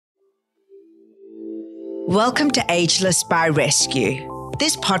Welcome to Ageless by Rescue.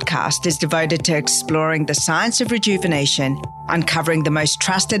 This podcast is devoted to exploring the science of rejuvenation, uncovering the most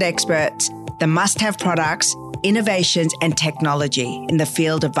trusted experts, the must-have products, innovations, and technology in the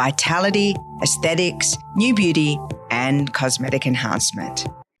field of vitality, aesthetics, new beauty, and cosmetic enhancement.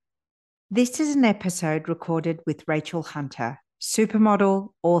 This is an episode recorded with Rachel Hunter, supermodel,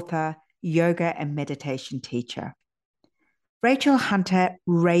 author, yoga, and meditation teacher. Rachel Hunter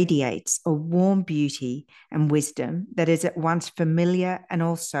radiates a warm beauty and wisdom that is at once familiar and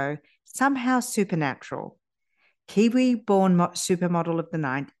also somehow supernatural. Kiwi-born supermodel of the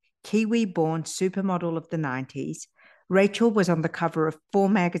 90s, Rachel was on the cover of 4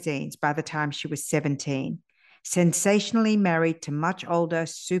 magazines by the time she was 17, sensationally married to much older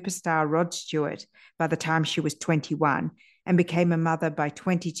superstar Rod Stewart by the time she was 21, and became a mother by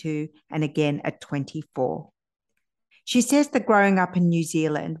 22 and again at 24. She says that growing up in New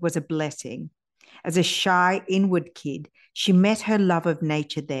Zealand was a blessing. As a shy, inward kid, she met her love of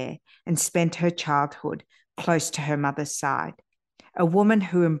nature there and spent her childhood close to her mother's side. A woman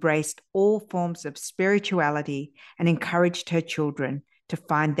who embraced all forms of spirituality and encouraged her children to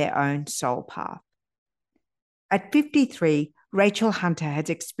find their own soul path. At 53, Rachel Hunter has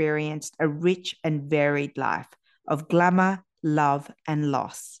experienced a rich and varied life of glamour, love, and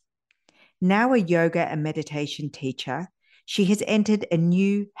loss. Now a yoga and meditation teacher, she has entered a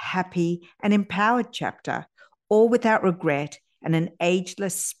new, happy, and empowered chapter, all without regret and an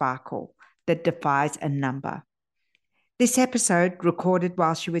ageless sparkle that defies a number. This episode, recorded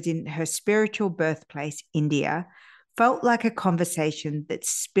while she was in her spiritual birthplace, India, felt like a conversation that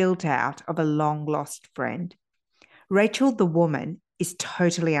spilled out of a long-lost friend. Rachel, the woman, is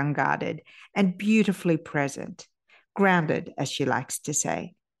totally unguarded and beautifully present, grounded, as she likes to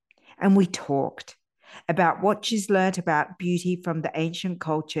say. And we talked about what she's learned about beauty from the ancient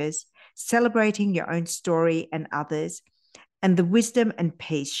cultures, celebrating your own story and others, and the wisdom and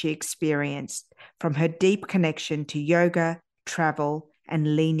peace she experienced from her deep connection to yoga, travel,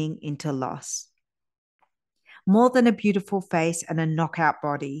 and leaning into loss. More than a beautiful face and a knockout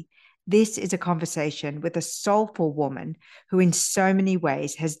body, this is a conversation with a soulful woman who in so many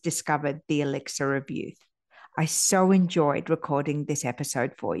ways has discovered the elixir of youth. I so enjoyed recording this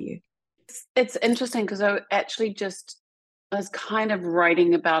episode for you. It's interesting because I was kind of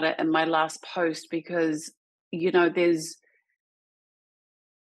writing about it in my last post because,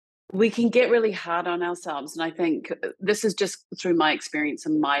 we can get really hard on ourselves. And I think this is just through my experience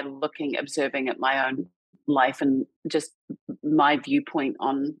and my observing at my own life and just my viewpoint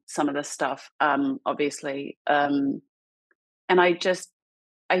on some of this stuff, obviously. And I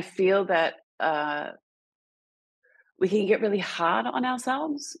feel that we can get really hard on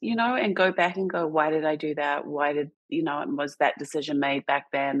ourselves, and go back and go, why did I do that? Why did, was that decision made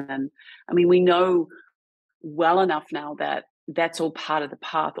back then? And I mean, we know well enough now that that's all part of the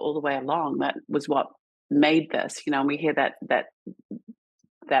path all the way along. That was what made this, and we hear that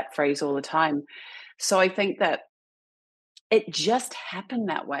phrase all the time. So I think that it just happened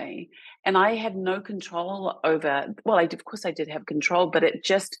that way. And I had no control over, of course I did have control, but it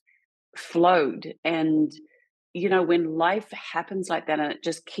just flowed. And when life happens like that and it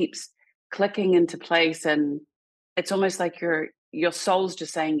just keeps clicking into place, and it's almost like your soul's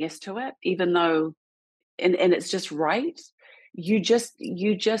just saying yes to it, even though, and it's just right. You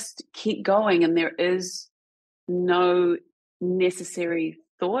just keep going, and there is no necessary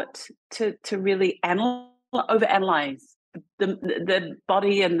thought to really overanalyze. The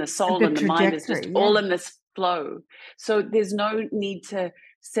body and the soul and the mind is just all in this flow. So there's no need to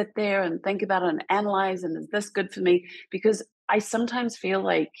sit there and think about it and analyze, and is this good for me? Because I sometimes feel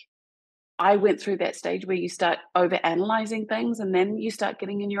like I went through that stage where you start over analyzing things and then you start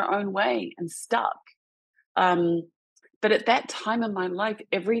getting in your own way and stuck. But at that time in my life,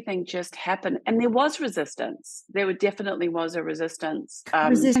 everything just happened, and there was resistance. There definitely was a resistance.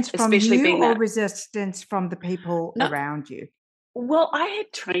 Resistance from you, or resistance from the people around you? Well, I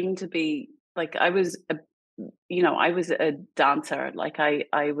had trained to be like, I was a dancer. Like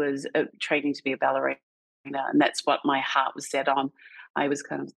I was training to be a ballerina, and that's what my heart was set on. I was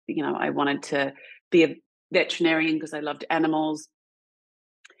kind of, I wanted to be a veterinarian because I loved animals.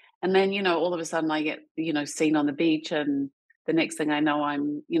 And then, all of a sudden I get, seen on the beach, and the next thing I know,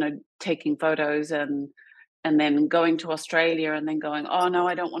 I'm, taking photos and then going to Australia, and then going, oh no,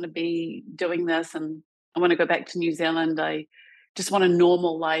 I don't want to be doing this. And I want to go back to New Zealand. I just want a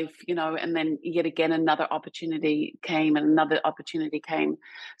normal life, and then yet again, another opportunity came and another opportunity came.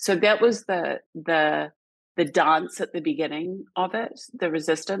 So that was the dance at the beginning of it, the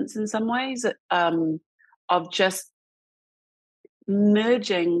resistance in some ways, of just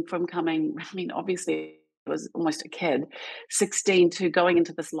merging from coming, obviously was almost a kid, 16 to going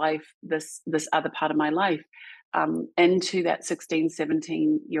into this life, this other part of my life, into that 16,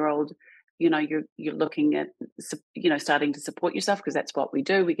 17-year-old, you're looking at, starting to support yourself, because that's what we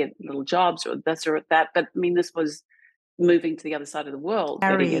do. We get little jobs or this or that. But I mean, this was moving to the other side of the world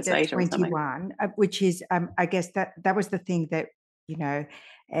 30 Married years at later or something. 21, which is, I guess that was the thing that,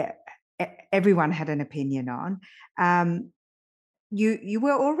 e- everyone had an opinion on. You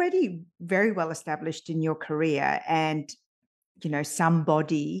were already very well established in your career, and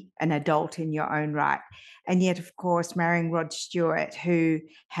somebody, an adult in your own right. And yet, of course, marrying Rod Stewart, who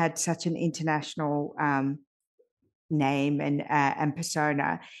had such an international name and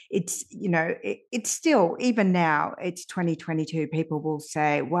persona, it's still, even now, it's 2022, people will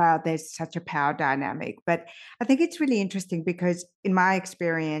say, wow, there's such a power dynamic. But I think it's really interesting because in my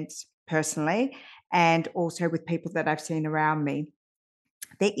experience personally, and also with people that I've seen around me,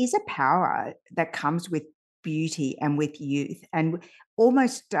 there is a power that comes with beauty and with youth, and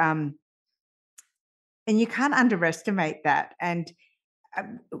almost and you can't underestimate that. And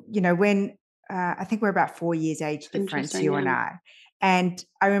when I think we're about 4 years age difference, Interesting, you and yeah. and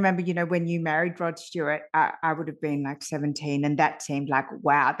I remember, when you married Rod Stewart, I would have been like 17, and that seemed like,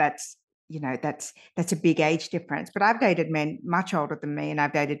 wow, that's a big age difference. But I've dated men much older than me, and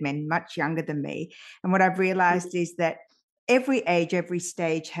I've dated men much younger than me, and what I've realized is that every age, every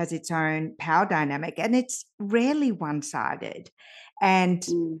stage has its own power dynamic, and it's rarely one-sided. And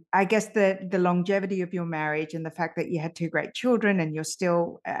I guess the longevity of your marriage and the fact that you had two great children, and you're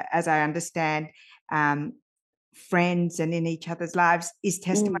still, as I understand, friends and in each other's lives, is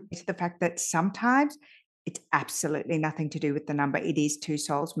testimony to the fact that sometimes it's absolutely nothing to do with the number. It is two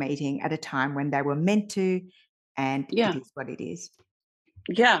souls meeting at a time when they were meant to, and Yeah. it is what it is.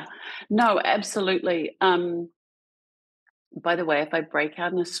 Yeah. No, absolutely. By the way, if I break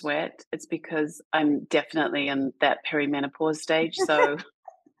out in a sweat, it's because I'm definitely in that perimenopause stage. So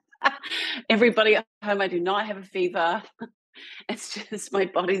everybody at home, I do not have a fever. It's just my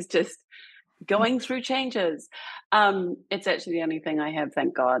body's just going through changes. It's actually the only thing I have,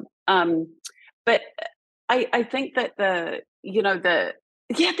 thank God. But I think that it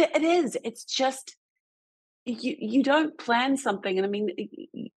is. It's just you don't plan something, and I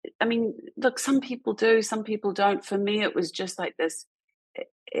mean, look, some people do, some people don't. For me, it was just like this.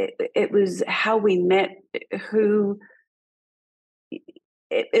 It was how we met. Who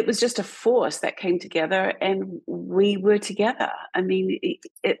it was just a force that came together, and we were together. I mean,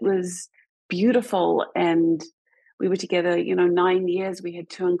 it was beautiful, and we were together. 9 years. We had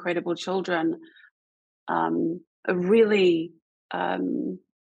two incredible children. A really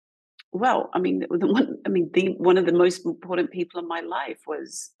Well, I mean, one of the most important people in my life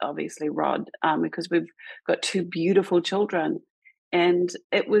was obviously Rod, because we've got two beautiful children, and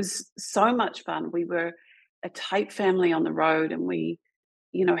it was so much fun. We were a tight family on the road, and we,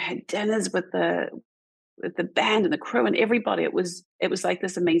 had dinners with the band and the crew and everybody. It was like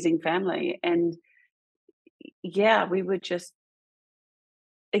this amazing family, and yeah, we were just,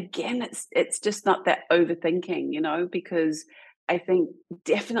 again, it's just not that overthinking, because I think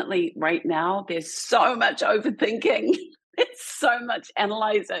definitely right now there's so much overthinking. It's so much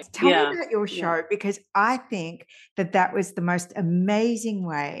analyzing. Tell me Yeah. about your Yeah. show, because I think that was the most amazing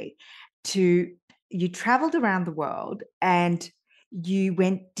way you traveled around the world, and you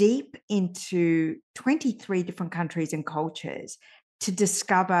went deep into 23 different countries and cultures to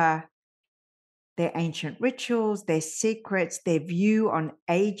discover their ancient rituals, their secrets, their view on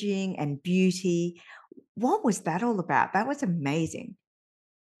aging and beauty. What was that all about? That was amazing.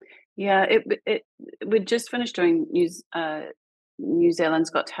 Yeah. We'd just finished doing New Zealand's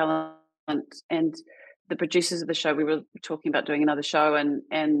Got Talent, and the producers of the show, we were talking about doing another show, and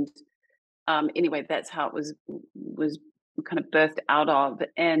anyway, that's how it was kind of birthed out of.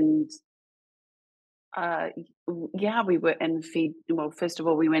 And yeah, we were in feed. Well, first of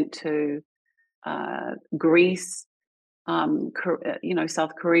all, we went to Greece,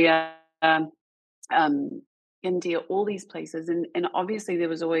 South Korea, um, India, all these places, and obviously there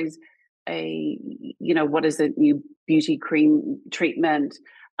was always what is the new beauty cream treatment.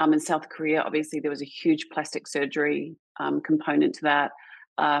 In South Korea, obviously there was a huge plastic surgery component to that.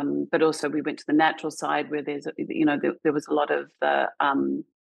 But also we went to the natural side, where there was a lot of the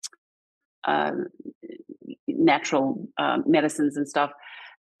uh, natural medicines and stuff.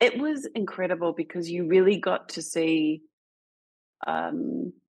 It was incredible because you really got to see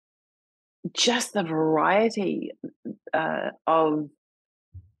um, just the variety of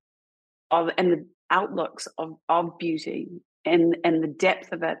and the outlooks of beauty, and the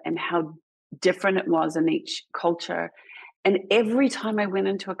depth of it, and how different it was in each culture. And every time I went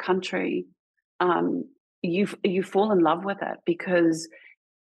into a country, um, you fall in love with it because,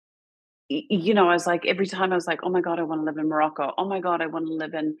 you know, I was like, every time I was like, oh my God, I want to live in Morocco. Oh my God, I want to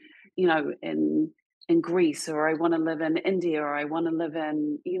live in, you know, in Greece, or I want to live in India, or I want to live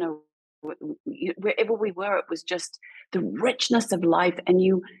in, you know, wherever we were. It was just the richness of life, and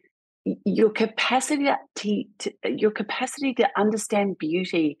your capacity to understand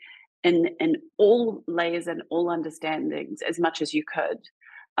beauty in all layers and all understandings as much as you could.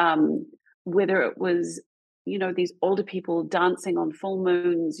 Whether it was, you know, these older people dancing on full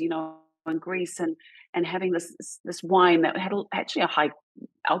moons, you know, in Greece, and having this wine that had actually a high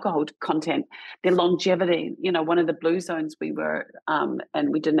alcohol content, their longevity. You know, one of the blue zones we were, and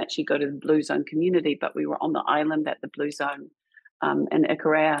we didn't actually go to the blue zone community, but we were on the island at the blue zone in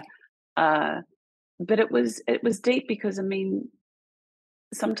Ikaria. But it was deep because, I mean,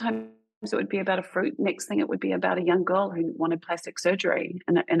 sometimes it would be about a fruit. Next thing it would be about a young girl who wanted plastic surgery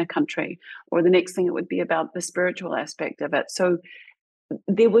in a country, or the next thing it would be about the spiritual aspect of it. So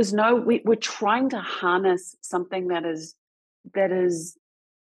there was we're trying to harness something that is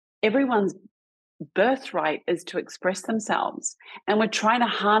everyone's birthright is to express themselves. And we're trying to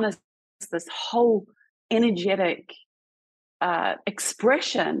harness this whole energetic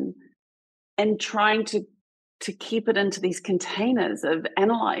expression and trying to keep it into these containers of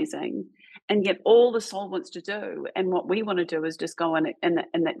analyzing, and yet all the soul wants to do and what we want to do is just go and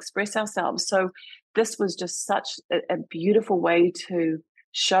express ourselves. So this was just such a beautiful way to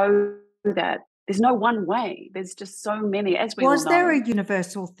show that there's no one way. There's just so many, as we all know. Was there a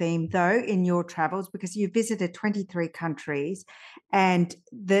universal theme, though, in your travels? Because you visited 23 countries, and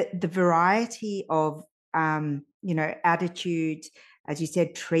the variety of, you know, attitudes, as you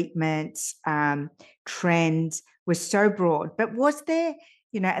said, treatments, trends was so broad. But was there,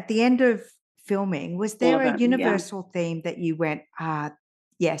 you know, at the end of filming, was there a universal theme that you went,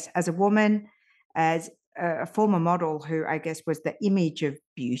 yes, as a woman, as a former model who I guess was the image of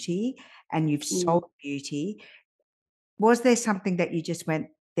beauty, and you've sold beauty, was there something that you just went,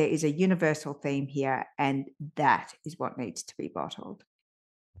 there is a universal theme here, and that is what needs to be bottled?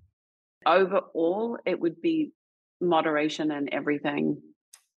 Overall, it would be moderation in everything.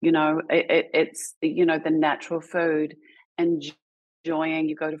 You know, it's, you know, the natural food, enjoying.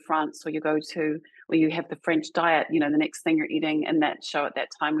 You go to France, or you go to where you have the French diet, you know, the next thing you're eating in that show at that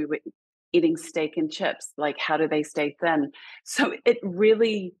time, we were eating steak and chips. Like, how do they stay thin? So it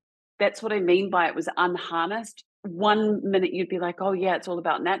really, that's what I mean by it was unharnessed. One minute you'd be like, oh yeah, it's all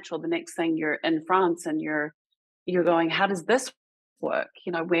about natural. The next thing you're in France and you're going, how does this work?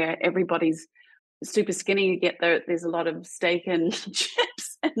 You know, where everybody's super skinny, you get there's a lot of steak and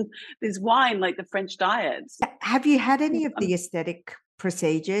chips, and there's wine, like the French diet. Have you had any of the aesthetic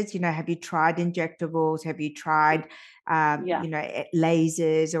procedures? You know, have you tried injectables? Have you tried, you know,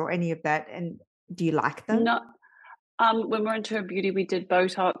 lasers or any of that? And do you like them? No. When we're into beauty, we did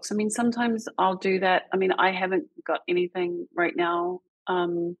Botox. I mean, sometimes I'll do that. I mean, I haven't got anything right now.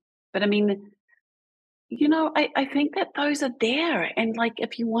 But I mean, you know, I think that those are there. And like,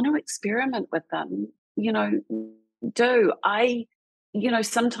 if you want to experiment with them, you know, you know,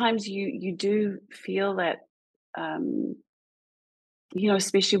 sometimes you do feel that, you know,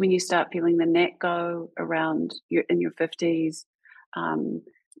 especially when you start feeling the neck go around in your 50s,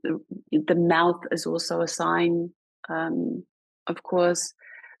 the mouth is also a sign, of course.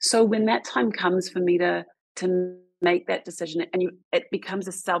 So when that time comes for me to make that decision, and it becomes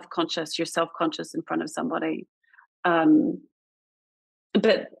you're self-conscious in front of somebody.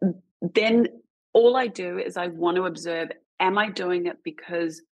 But then all I do is I want to observe, am I doing it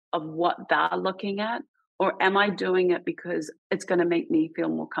because of what they're looking at, or am I doing it because it's going to make me feel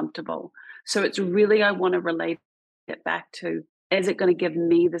more comfortable? So it's really, I want to relate it back to, is it going to give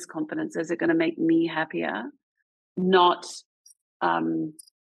me this confidence? Is it going to make me happier? Not, am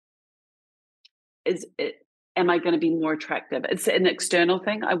I going to be more attractive? It's an external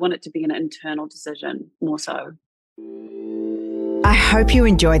thing. I want it to be an internal decision more so. I hope you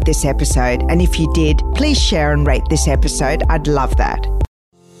enjoyed this episode. And if you did, please share and rate this episode. I'd love that.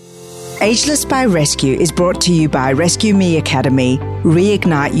 Ageless by Rescue is brought to you by Rescue Me Academy,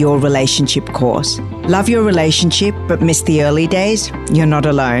 Reignite Your Relationship course. Love your relationship but miss the early days? You're not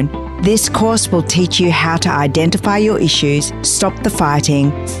alone. This course will teach you how to identify your issues, stop the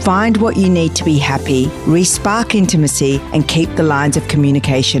fighting, find what you need to be happy, re-spark intimacy, and keep the lines of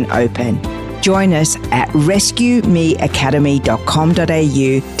communication open. Join us at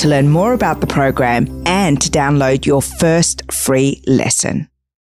rescuemeacademy.com.au to learn more about the program and to download your first free lesson.